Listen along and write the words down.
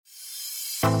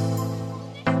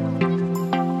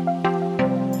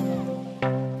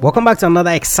Welcome back to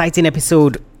another exciting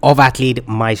episode of Athlete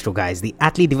Maestro, guys, the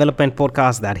athlete development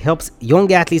podcast that helps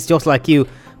young athletes just like you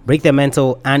break their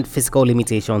mental and physical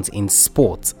limitations in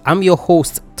sports. I'm your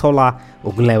host, Tola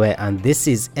Ogunlewe, and this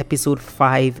is episode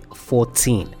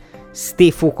 514. Stay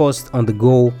focused on the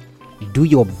goal, do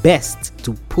your best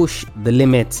to push the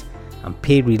limit, and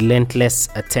pay relentless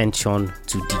attention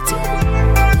to detail.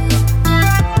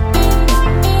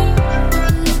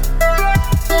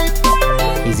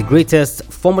 He's the greatest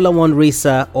Formula One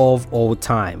racer of all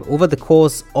time. Over the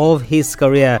course of his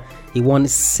career, he won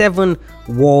 7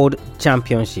 world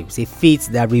championships, a feat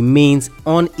that remains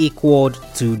unequaled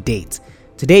to date.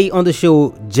 Today on the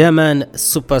show, German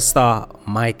superstar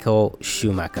Michael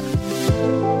Schumacher.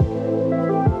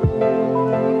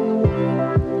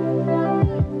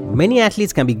 Many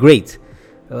athletes can be great,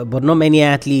 but not many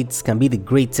athletes can be the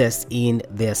greatest in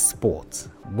their sport.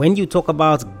 When you talk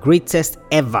about greatest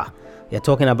ever, you're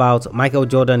talking about Michael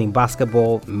Jordan in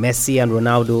basketball, Messi and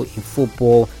Ronaldo in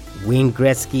football, Wayne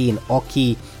Gretzky in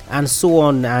hockey, and so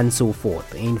on and so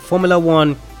forth. In Formula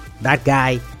One, that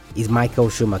guy is Michael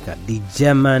Schumacher, the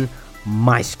German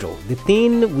maestro. The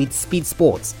thing with speed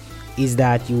sports is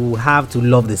that you have to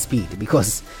love the speed,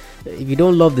 because if you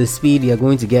don't love the speed, you're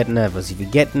going to get nervous. If you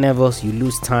get nervous, you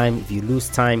lose time. If you lose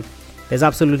time, there's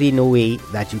absolutely no way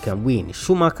that you can win.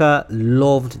 Schumacher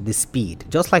loved the speed.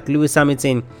 Just like Lewis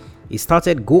Hamilton, he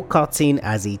started go-karting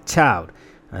as a child.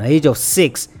 At the age of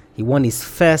 6, he won his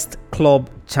first club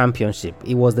championship.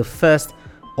 It was the first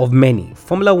of many.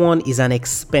 Formula One is an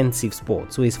expensive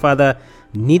sport, so his father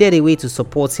needed a way to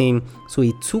support him, so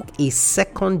he took a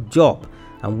second job.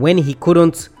 And when he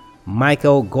couldn't,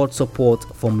 Michael got support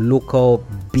from local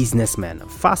businessmen.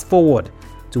 Fast forward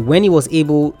to when he was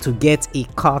able to get a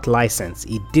kart license.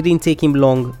 It didn't take him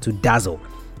long to dazzle.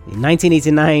 In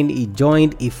 1989, he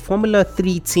joined a Formula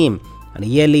 3 team, and a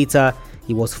year later,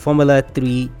 he was Formula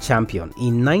 3 champion.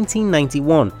 In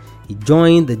 1991, he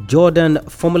joined the Jordan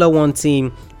Formula 1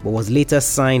 team, but was later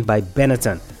signed by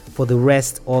Benetton for the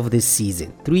rest of the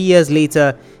season. 3 years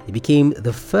later, he became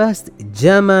the first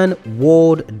German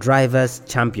World Drivers'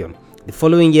 Champion. The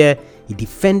following year, he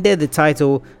defended the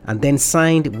title and then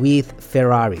signed with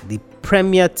Ferrari, the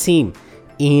premier team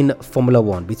in Formula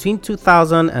One. Between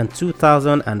 2000 and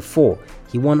 2004,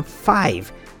 he won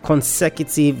 5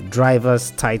 consecutive drivers'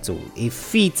 titles, a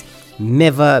feat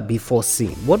never before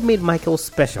seen. What made Michael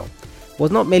special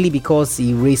was not merely because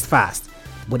he raced fast,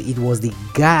 but it was the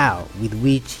guile with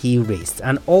which he raced,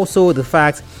 and also the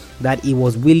fact that he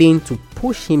was willing to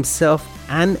push himself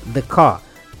and the car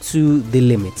to the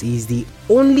limit. He is the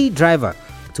only driver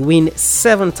to win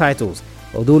 7 titles,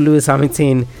 although Lewis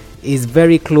Hamilton is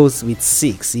very close with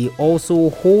 6. He also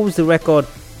holds the record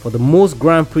for the most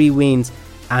Grand Prix wins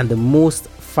and the most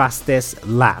fastest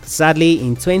laps. Sadly,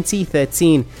 in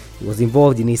 2013, he was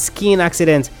involved in a skiing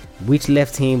accident which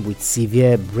left him with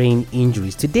severe brain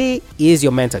injuries. Today is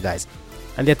your mentor, guys,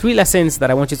 and there are 3 lessons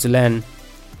that I want you to learn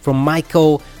from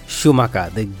Michael Schumacher,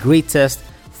 the greatest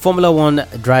Formula One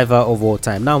driver of all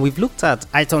time. Now, we've looked at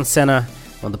Ayrton Senna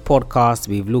on the podcast.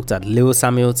 We've looked at Lewis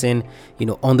Hamilton,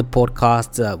 on the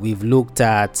podcast. We've looked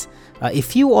at a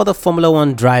few other Formula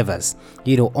One drivers,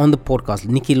 on the podcast.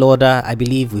 Niki Lauda, I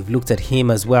believe we've looked at him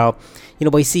as well.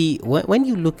 But you see, when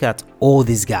you look at all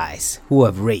these guys who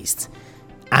have raced,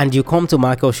 and you come to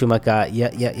Michael Schumacher,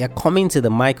 you're coming to the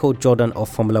Michael Jordan of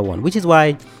Formula One, which is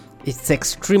why it's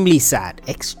extremely sad,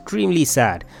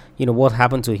 what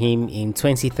happened to him in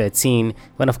 2013,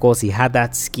 when of course he had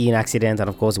that skiing accident, and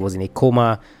of course he was in a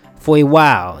coma for a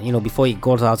while, before he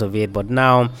got out of it. But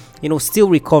now, still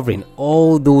recovering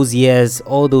all those years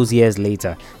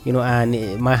later,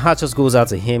 and my heart just goes out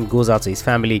to him, goes out to his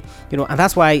family, and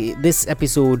that's why this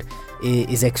episode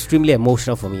is extremely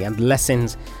emotional for me, and the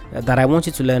lessons that I want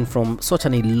you to learn from such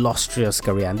an illustrious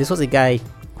career. And this was a guy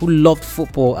who loved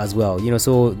football as well,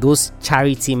 so those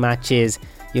charity matches,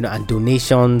 and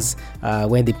donations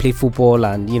when they played football,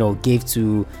 and gave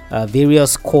to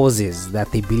various causes that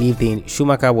they believed in.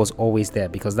 Schumacher was always there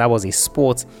because that was a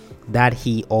sport that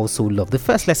he also loved. The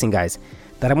first lesson, guys,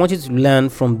 that I want you to learn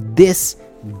from this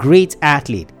great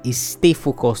athlete is stay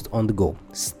focused on the goal.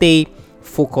 Stay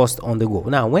focused on the goal.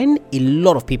 Now, when a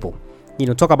lot of people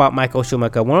talk about Michael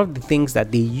Schumacher, one of the things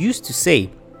that they used to say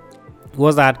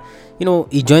was that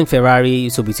he joined Ferrari,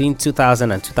 so between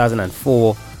 2000 and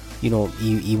 2004,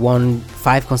 he won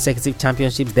 5 consecutive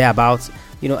championships thereabouts,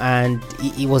 and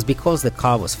it was because the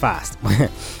car was fast.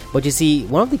 But you see,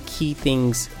 one of the key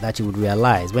things that you would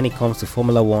realize when it comes to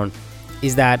Formula One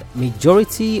is that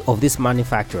majority of these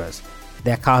manufacturers,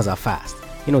 their cars are fast.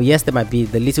 Yes, there might be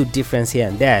the little difference here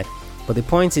and there, But the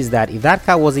point is that if that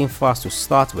car wasn't fast to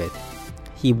start with,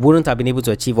 he wouldn't have been able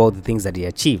to achieve all the things that he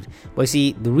achieved. But you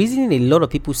see, the reason a lot of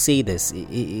people say this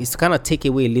is to kind of take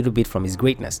away a little bit from his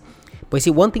greatness. But you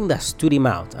see, one thing that stood him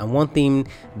out and one thing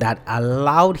that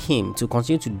allowed him to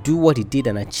continue to do what he did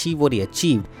and achieve what he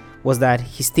achieved was that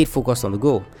he stayed focused on the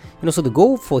goal. So the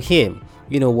goal for him,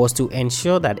 was to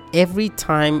ensure that every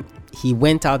time he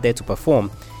went out there to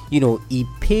perform, he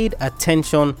paid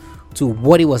attention to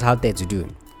what he was out there to do.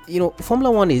 Formula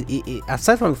One is,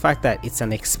 aside from the fact that it's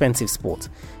an expensive sport,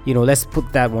 let's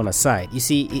put that one aside. You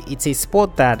see, it's a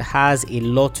sport that has a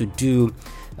lot to do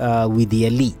with the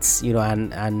elites,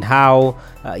 and how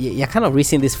you're kind of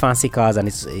racing these fancy cars, and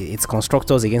it's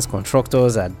constructors against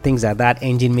constructors and things like that,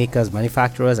 engine makers,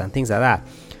 manufacturers, and things like that.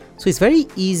 So it's very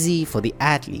easy for the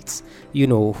athletes,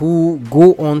 who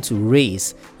go on to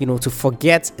race, to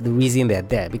forget the reason they're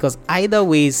there, because either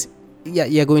ways,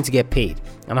 you're going to get paid,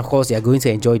 and of course you're going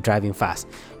to enjoy driving fast.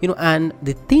 And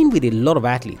the thing with a lot of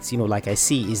athletes, like I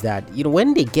see, is that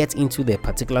when they get into their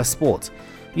particular sport,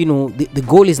 the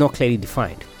goal is not clearly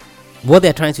defined. What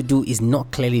they're trying to do is not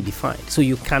clearly defined. So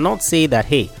you cannot say that,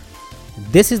 hey,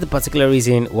 this is the particular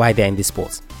reason why they're in this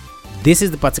sport, this is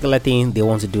the particular thing they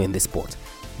want to do in this sport,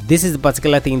 this is the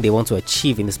particular thing they want to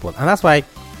achieve in the sport. And that's why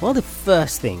one of the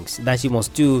first things that you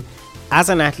must do as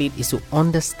an athlete is to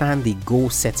understand the goal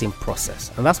setting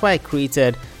process. And that's why I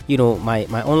created, my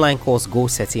online course, Goal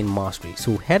Setting Mastery.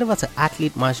 So head over to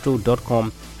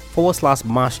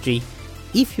athletemaestro.com/mastery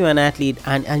if you're an athlete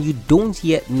and you don't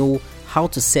yet know how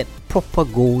to set proper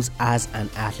goals as an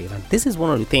athlete. And this is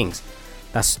one of the things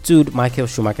that stood Michael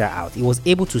Schumacher out. He was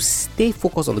able to stay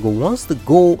focused on the goal. Once the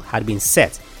goal had been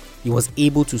set, he was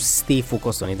able to stay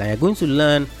focused on it. And you're going to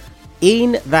learn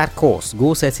in that course,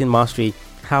 Goal Setting Mastery,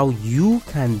 how you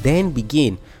can then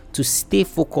begin to stay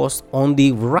focused on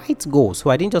the right goals. So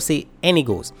I didn't just say any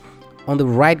goals, on the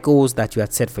right goals that you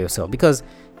had set for yourself. Because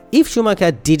if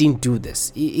Schumacher didn't do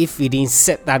this, if he didn't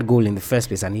set that goal in the first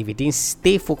place, and if he didn't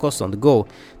stay focused on the goal,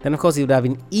 then of course it would have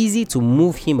been easy to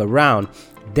move him around,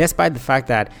 despite the fact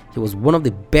that he was one of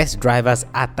the best drivers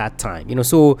at that time.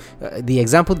 So the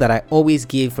example that I always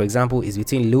give, for example, is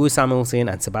between Lewis Hamilton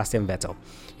and Sebastian Vettel.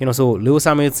 So Lewis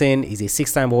Hamilton is a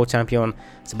 6-time world champion.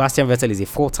 Sebastian Vettel is a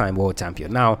 4-time world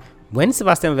champion. Now, when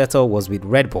Sebastian Vettel was with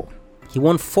Red Bull, he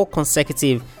won 4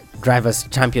 consecutive drivers'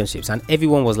 championships, and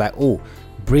everyone was like, oh,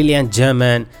 brilliant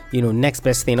German, next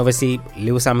best thing. Obviously,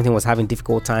 Lewis Hamilton was having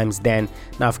difficult times then.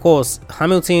 Now, of course,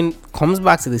 Hamilton comes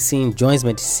back to the scene, joins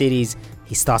Mercedes,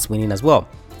 he starts winning as well.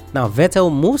 Now,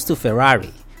 Vettel moves to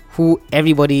Ferrari, who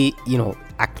everybody,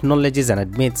 acknowledges and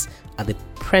admits are the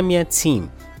premier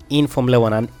team in Formula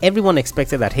One, and everyone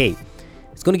expected that, hey,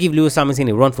 it's going to give Lewis Hamilton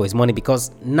a run for his money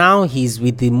because now he's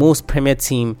with the most premier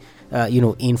team,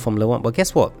 in Formula One. But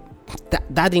guess what?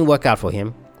 That didn't work out for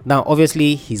him. Now,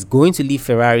 obviously, he's going to leave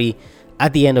Ferrari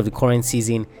at the end of the current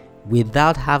season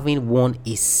without having won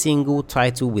a single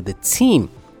title with the team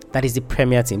that is the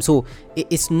premier team. So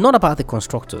it's not about the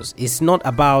constructors. It's not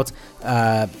about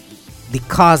the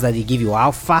cars that they give you,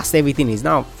 how fast everything is.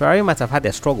 Now, Ferrari might have had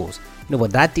their struggles,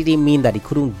 but that didn't mean that he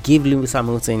couldn't give Lewis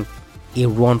Hamilton a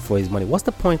run for his money. What's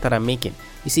the point that I'm making?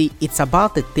 You see, it's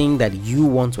about the thing that you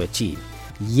want to achieve.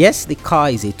 Yes, the car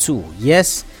is a tool.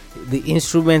 Yes, the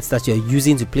instruments that you're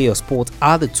using to play your sport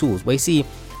are the tools. But you see,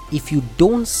 if you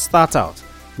don't start out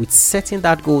with setting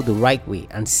that goal the right way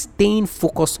and staying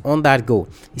focused on that goal,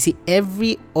 you see,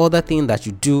 every other thing that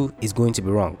you do is going to be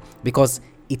wrong because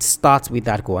it starts with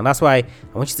that goal. And that's why I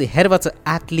want you to head over to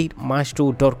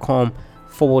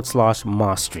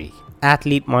athletemaestro.com/mastery.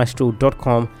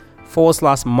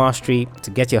 athletemaestro.com/mastery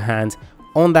to get your hands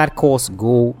on that course,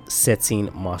 Goal Setting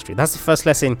Mastery. That's the first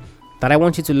lesson that I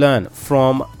want you to learn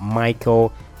from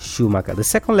Michael Schumacher. The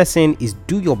second lesson is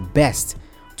do your best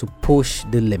to push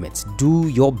the limits. Do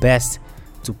your best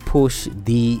to push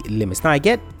the limits. Now, I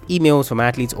get emails from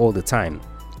athletes all the time,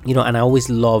 and I always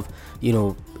love,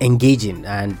 engaging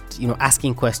and,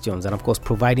 asking questions and, of course,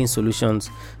 providing solutions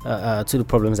to the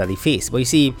problems that they face. But you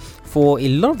see, for a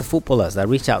lot of the footballers that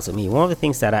reach out to me, one of the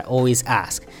things that I always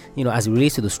ask, as it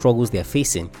relates to the struggles they're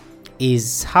facing,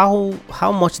 is how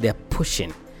much they're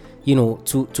pushing,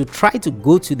 to try to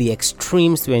go to the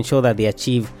extremes to ensure that they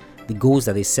achieve the goals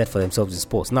that they set for themselves in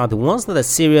sports. Now, the ones that are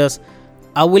serious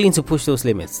are willing to push those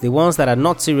limits. The ones that are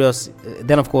not serious,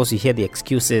 then of course you hear the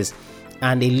excuses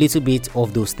and a little bit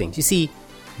of those things. You see,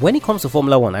 when it comes to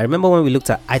Formula One, I remember when we looked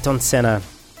at Ayrton Senna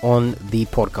on the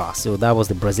podcast. So that was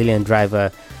the Brazilian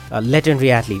driver, a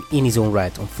legendary athlete in his own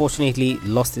right. Unfortunately,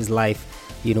 lost his life,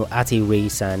 at a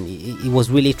race, and it was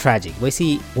really tragic. But you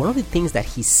see, one of the things that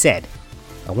he said,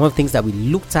 and one of the things that we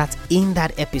looked at in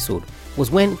that episode, was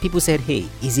when people said, hey,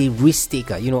 he's a risk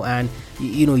taker, and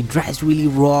he drives really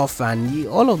rough and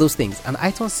all of those things. And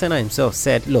Ayrton Senna himself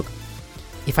said, look,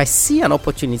 if I see an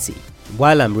opportunity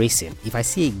while I'm racing, if I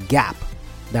see a gap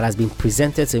that has been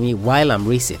presented to me while I'm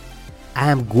racing, I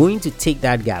am going to take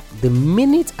that gap. The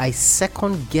minute I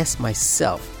second guess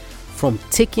myself from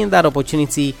taking that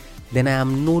opportunity, then I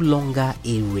am no longer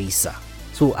a racer.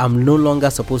 So I'm no longer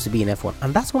supposed to be in F1.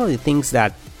 And that's one of the things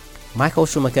that Michael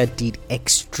Schumacher did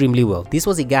extremely well. This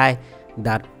was a guy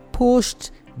that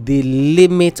pushed the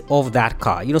limit of that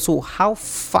car. So how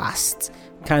fast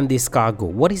can this car go?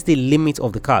 What is the limit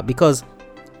of the car? Because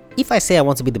if I say I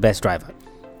want to be the best driver,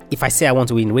 if I say I want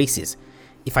to win races,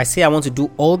 if I say I want to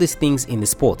do all these things in the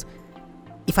sport,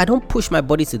 if I don't push my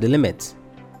body to the limit,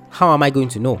 how am I going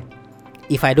to know?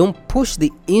 If I don't push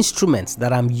the instruments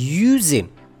that I'm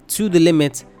using to the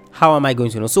limit, how am I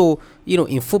going to know? So,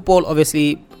 in football,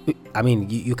 obviously,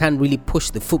 you can't really push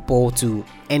the football to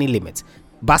any limit.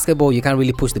 Basketball, you can't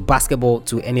really push the basketball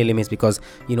to any limits because,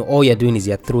 all you're doing is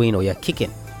you're throwing or you're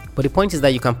kicking. But the point is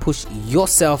that you can push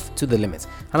yourself to the limit.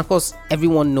 And of course,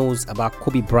 everyone knows about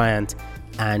Kobe Bryant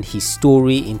and his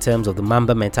story in terms of the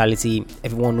Mamba mentality.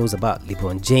 Everyone knows about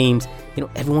LeBron James.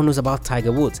 Everyone knows about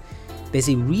Tiger Woods. There's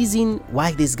a reason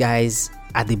why these guys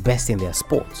are the best in their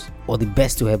sports or the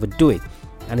best to ever do it.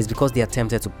 And it's because they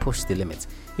attempted to push the limits.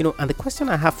 And the question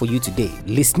I have for you today,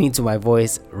 listening to my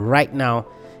voice right now,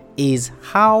 is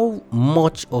how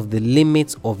much of the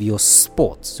limits of your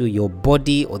sport, so your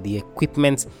body or the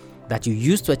equipment that you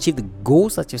use to achieve the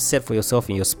goals that you've set for yourself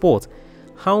in your sport,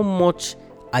 how much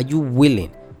are you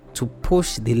willing to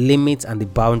push the limits and the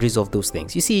boundaries of those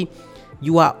things? You see,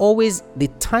 you are always, the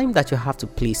time that you have to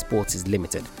play sports is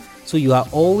limited. So you are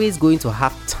always going to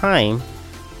have time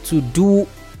to do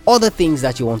other things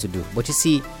that you want to do. But you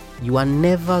see, you are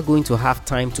never going to have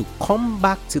time to come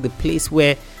back to the place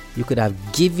where you could have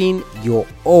given your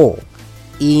all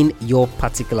in your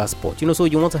particular sport. So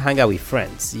you want to hang out with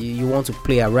friends, you want to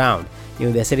play around,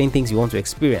 there are certain things you want to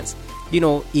experience.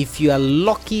 If you are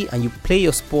lucky and you play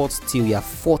your sports till you are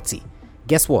 40,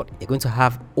 guess what? You're going to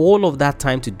have all of that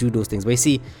time to do those things. But you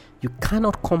see, you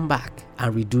cannot come back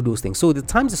and redo those things. So the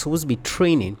times you're supposed to be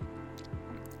training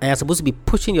and you're supposed to be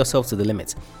pushing yourself to the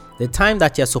limits, the time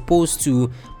that you're supposed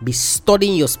to be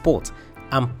studying your sport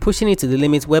and pushing it to the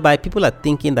limits, whereby people are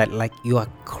thinking that like you are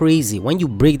crazy. When you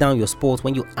break down your sport,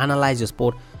 when you analyze your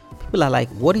sport, people are like,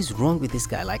 what is wrong with this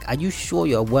guy? Like, are you sure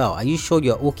you're well? Are you sure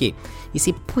you're okay? You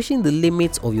see, pushing the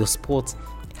limits of your sport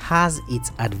has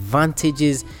its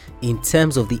advantages in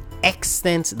terms of the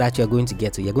extent that you're going to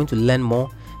get to. You're going to learn more,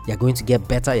 you're going to get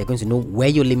better, you're going to know where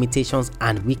your limitations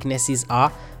and weaknesses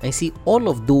are. And you see, all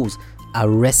of those are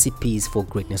recipes for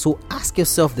greatness. So ask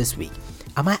yourself this week,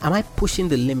 am I pushing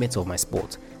the limits of my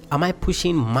sport? Am I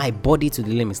pushing my body to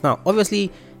the limits? Now,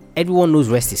 obviously, everyone knows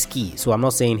rest is key. So I'm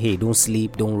not saying, hey, don't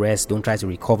sleep, don't rest, don't try to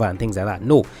recover and things like that.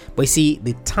 No. But you see,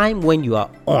 the time when you are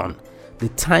on, the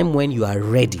time when you are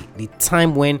ready, the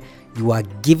time when you are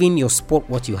giving your sport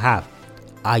what you have,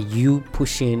 are you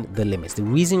pushing the limits? The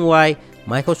reason why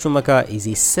Michael Schumacher is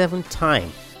a 7-time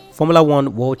Formula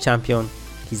One world champion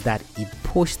is that he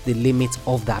pushed the limits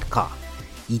of that car.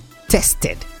 He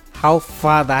tested how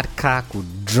far that car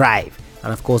could drive.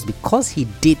 And of course, because he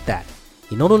did that,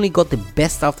 he not only got the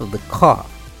best out of the car,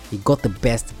 he got the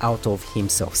best out of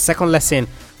himself. Second lesson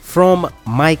from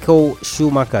Michael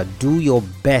Schumacher: do your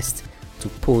best to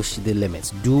push the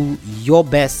limits. Do your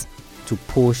best to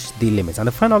push the limits. And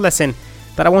the final lesson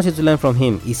that I want you to learn from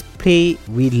him is pay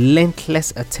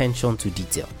relentless attention to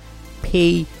detail.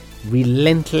 Pay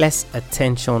relentless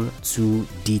attention to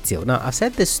detail. Now, I've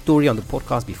said this story on the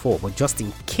podcast before, but just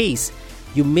in case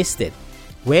you missed it,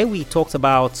 where we talked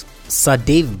about Sir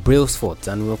Dave Brailsford,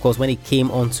 and of course when he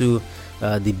came onto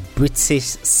the British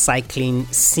cycling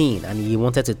scene and he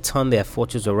wanted to turn their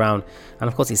fortunes around, and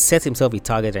of course he set himself a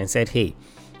target and said, hey,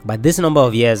 by this number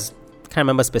of years, can't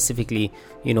remember specifically,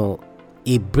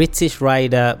 a British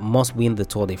rider must win the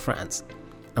Tour de France.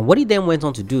 And what he then went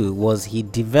on to do was he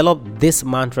developed this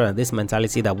mantra and this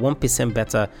mentality that 1%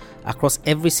 better across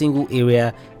every single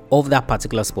area of that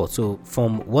particular sport. So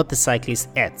from what the cyclists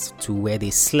ate to where they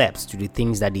slept to the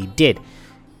things that they did,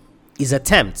 his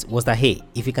attempt was that, hey,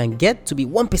 if you can get to be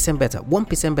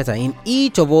 1% better in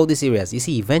each of all these areas, you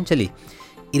see, eventually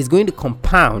it is going to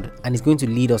compound and it's going to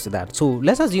lead us to that. So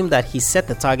let's assume that he set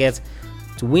the target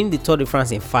to win the Tour de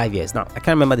France in 5 years. Now, I can't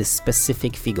remember the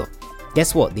specific figure.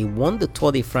 Guess what? They won the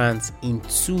Tour de France in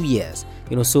 2 years.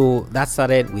 So that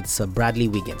started with Sir Bradley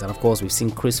Wiggins. And of course, we've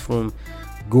seen Chris Froome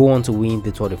go on to win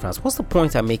the Tour de France. What's the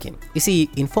point I'm making? You see,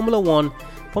 in Formula One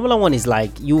is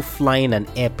like you flying an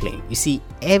airplane. You see,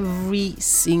 every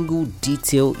single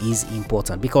detail is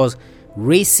important because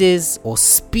races or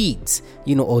speeds,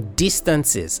 or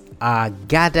distances are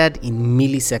gathered in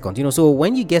milliseconds. So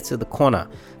when you get to the corner,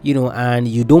 and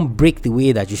you don't brake the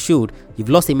way that you should, you've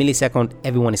lost a millisecond,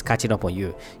 everyone is catching up on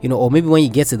you. Or maybe when you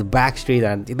get to the back straight,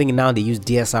 and I think now they use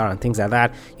DSR and things like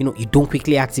that, you don't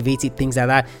quickly activate it, things like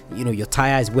that, your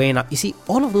tire is wearing out. You see,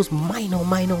 all of those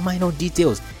minor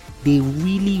details, they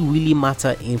really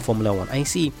matter in Formula One. And you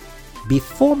see,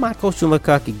 before Michael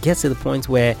Schumacher could get to the point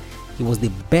where he was the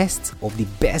best of the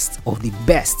best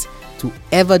to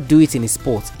ever do it in his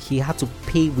sport, he had to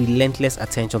pay relentless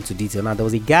attention to detail. Now, there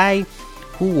was a guy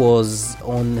who was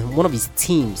on one of his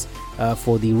teams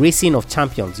for the Racing of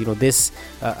Champions, this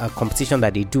competition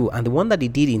that they do, and the one that they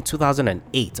did in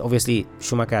 2008. Obviously,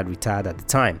 Schumacher had retired at the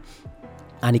time,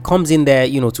 and he comes in there,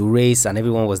 to race, and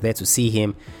everyone was there to see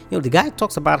him. The guy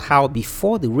talks about how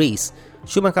before the race,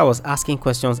 Schumacher was asking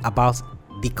questions about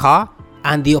the car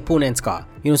and the opponent's car.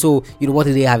 So what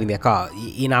do they have in their car?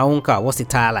 In our own car, what's the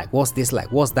tire like? What's this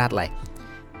like? What's that like?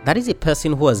 That is a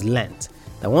person who has learned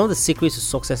that one of the secrets to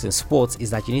success in sports is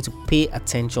that you need to pay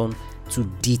attention to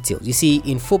details. You see,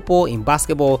 in football, in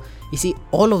basketball, you see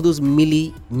all of those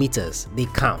millimeters, they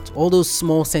count. All those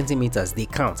small centimeters, they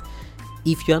count.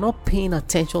 If you are not paying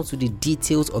attention to the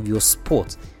details of your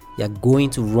sport, you're going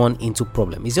to run into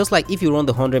problems. It's just like if you run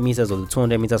the 100 meters or the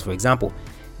 200 meters, for example,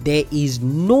 there's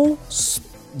no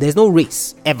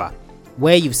race ever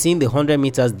where you've seen the 100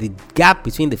 meters, the gap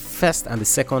between the first and the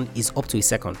second is up to a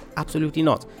second. Absolutely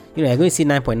not. You're going to see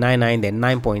 9.99, then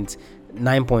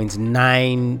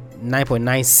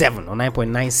 9.97 or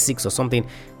 9.96 or something,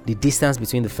 the distance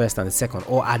between the first and the second.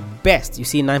 Or at best, you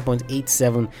see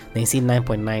 9.87, then you see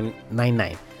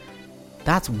 9.99.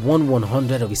 That's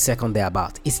 1/100 of a second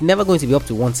thereabout. It's never going to be up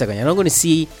to 1 second. You're not going to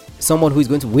see someone who is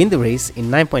going to win the race in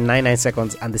 9.99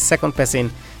 seconds and the second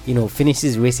person,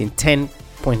 finishes the race in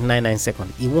 10.99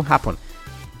 seconds. It won't happen.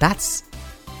 That's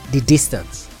the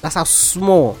distance. That's how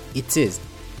small it is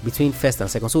between first and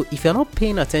second. So if you're not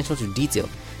paying attention to detail,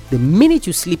 the minute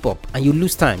you slip up and you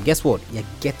lose time, guess what? You're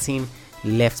getting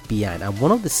left behind. And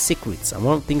one of the secrets and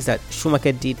one of the things that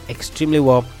Schumacher did extremely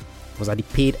well was that he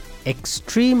paid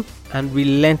extreme and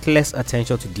relentless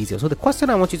attention to detail. So the question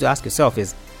I want you to ask yourself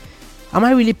is, am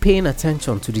I really paying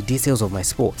attention to the details of my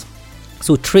sport?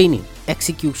 So training,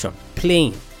 execution,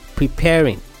 playing,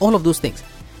 preparing, all of those things,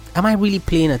 am I really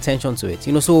paying attention to it?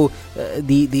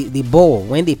 The ball,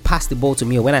 when they pass the ball to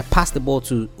me, or when I pass the ball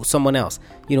to someone else,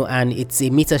 and it's a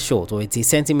meter short or it's a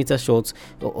centimeter short,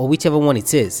 or whichever one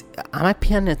it is, am I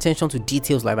paying attention to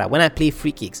details like that? When I play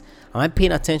free kicks, am I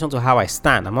paying attention to how I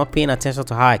stand? Am I paying attention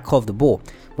to how I curve the ball?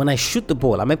 When I shoot the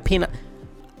ball, am I paying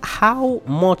how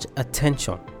much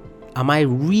attention am I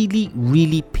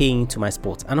really paying to my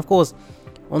sport? And of course,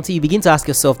 until you begin to ask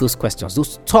yourself those questions,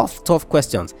 those tough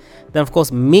questions, then of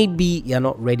course, maybe you're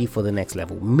not ready for the next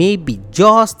level. Maybe,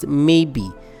 just maybe,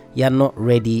 you're not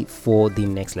ready for the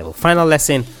next level. Final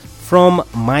lesson from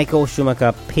Michael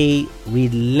Schumacher: pay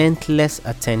relentless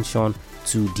attention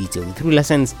to detail. The 3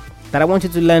 lessons that I want you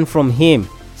to learn from him: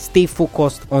 stay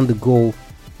focused on the goal,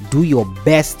 do your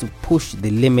best to push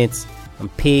the limits, and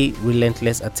pay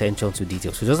relentless attention to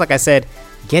details. So just like I said,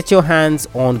 get your hands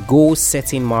on Goal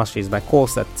Setting Mastery, my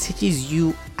course that teaches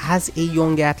you as a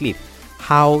young athlete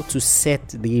how to set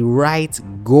the right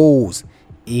goals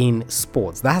in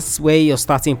sports. That's where your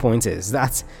starting point is.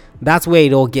 That's where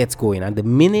it all gets going. And the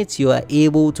minute you are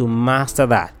able to master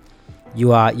that,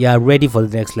 you are ready for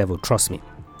the next level. Trust me,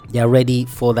 you are ready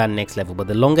for that next level. But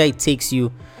the longer it takes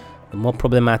you, the more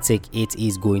problematic it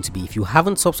is going to be. If you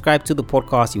haven't subscribed to the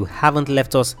podcast, you haven't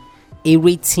left us a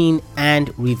rating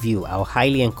and review, I'll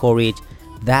highly encourage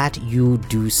that you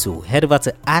do so. Head over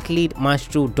to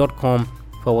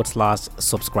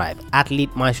athletemaestro.com/subscribe.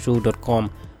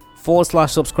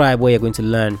 athletemaestro.com/subscribe, where you're going to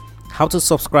learn how to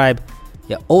subscribe.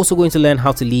 You're also going to learn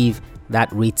how to leave that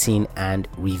rating and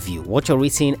review. What your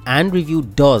rating and review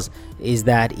does is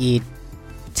that it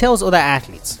tells other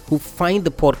athletes who find the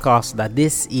podcast that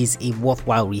this is a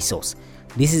worthwhile resource.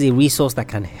 This is a resource that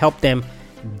can help them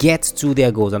get to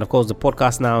their goals. And of course, the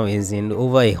podcast now is in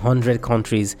over 100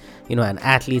 countries, and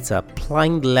athletes are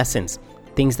applying the lessons,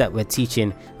 things that we're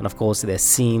teaching, and of course, they're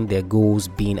seeing their goals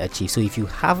being achieved. So if you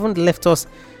haven't left us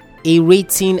a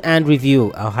rating and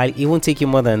review, it won't take you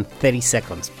more than 30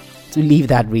 seconds to leave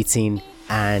that rating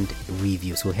and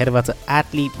review. So head over to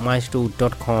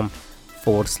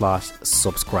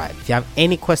athletemaestro.com/subscribe. If you have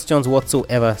any questions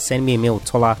whatsoever, send me a mail,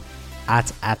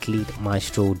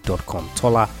 tola@athletemaestro.com.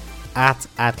 at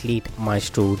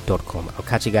athletemaestro.com. I'll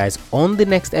catch you guys on the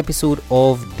next episode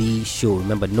of the show.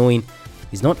 Remember, knowing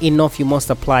is not enough, you must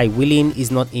apply. Willing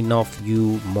is not enough,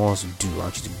 you must do. I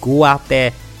want you to go out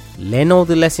there, learn all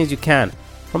the lessons you can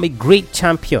from a great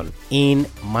champion in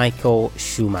Michael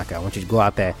Schumacher. I want you to go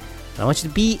out there and I want you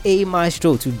to be a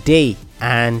maestro today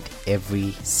and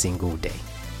every single day.